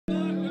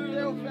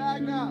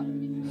Wagner.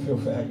 Wil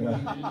Wagner.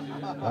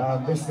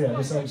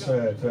 This song's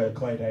for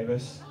Clay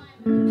Davis,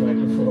 who played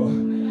before.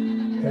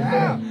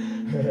 Yeah.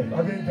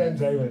 I mean Ben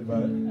David,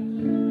 but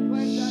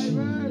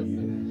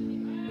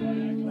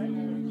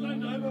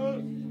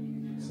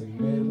it's a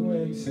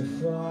midwinter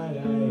Friday,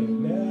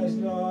 and there's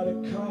not a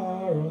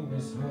car on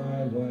this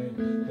highway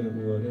that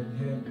wouldn't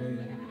hit me.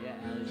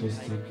 Just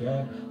to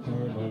get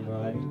home, I'm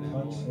writing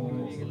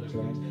punchlines and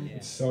drags.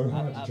 It's so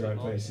hard to try and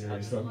play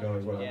serious, not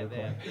knowing what I look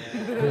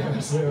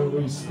like. So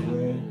we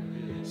split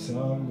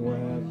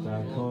somewhere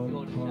back on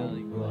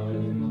Punk Road.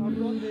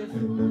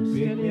 And the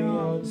big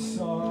neon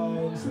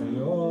signs,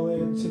 they all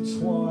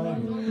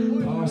intertwine.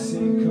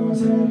 Passing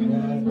cars,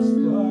 headlights,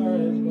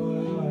 blurring my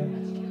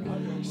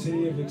eyes.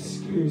 Sea of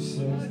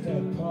excuses,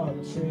 dead palm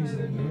trees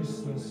and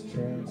useless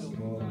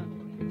transport.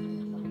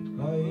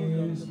 I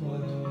use my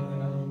life.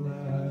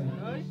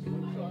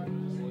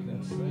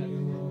 That's a long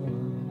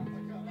time.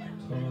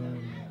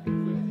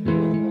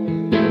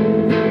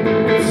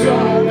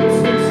 Silence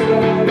is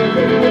out of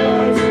the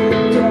words.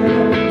 Don't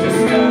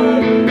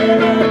understand.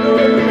 And I know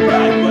the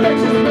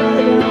language is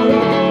made out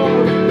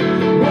of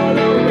what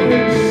I'm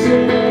in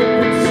shit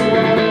and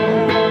swallow.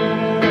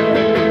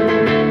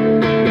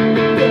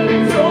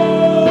 There's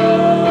always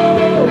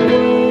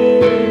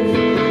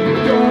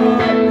got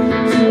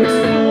to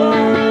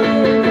explain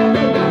how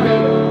they made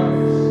us.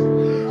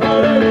 How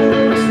they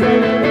will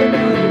explain how they made us. How they will explain how they made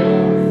us.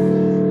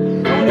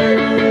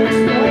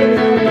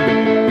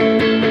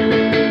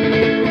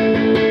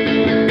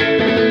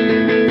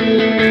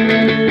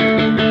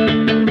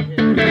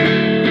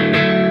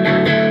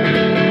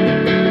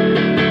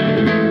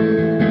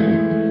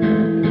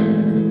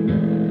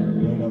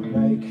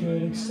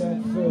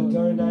 Except for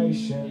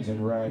donations and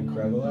rank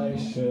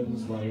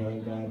revelations, my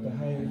own bad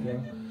behaviour,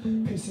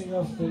 pissing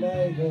off the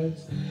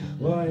neighbours,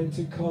 lying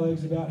to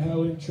colleagues about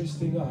how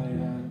interesting I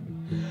am.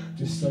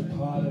 Just a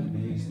part of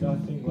me's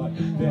nothing like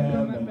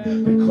them,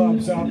 and the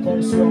club's up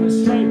on Swan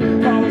Street,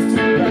 past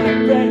to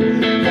Bad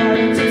Ben,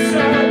 fighting to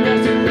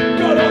sadness,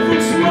 got off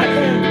and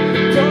sweating,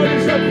 died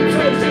his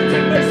reputation,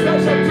 didn't they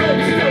smash up train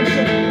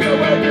station, so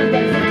every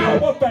they forgot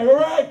what they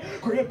were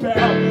angry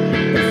about.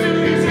 The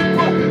city's in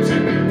property,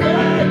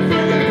 bad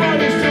for the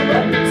brothers to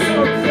make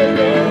something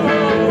up.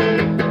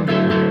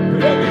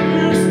 But every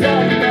new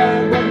stand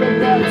man when the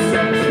right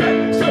sense that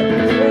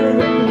stepping through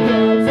the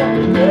clouds up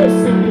in this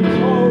and the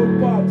cold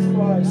bites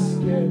my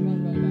skin.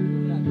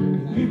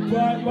 You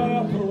bite my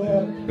upper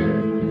lip.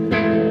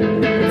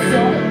 But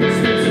silence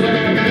is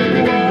like the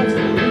words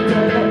we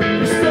don't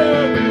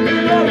understand. We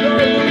don't know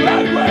the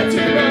language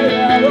you made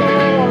out of.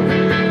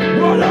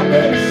 What a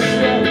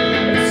mission,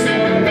 it's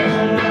not a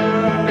heart.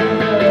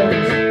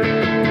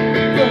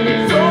 But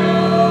it's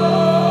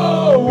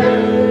always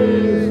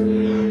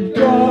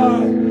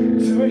got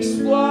to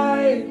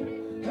explain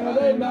how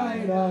they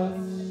made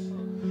us.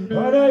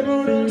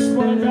 Unable to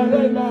explain how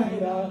they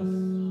made us.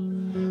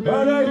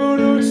 Unable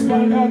to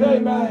explain how they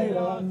made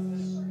us.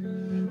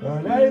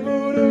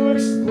 Unable to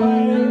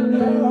explain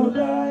how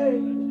they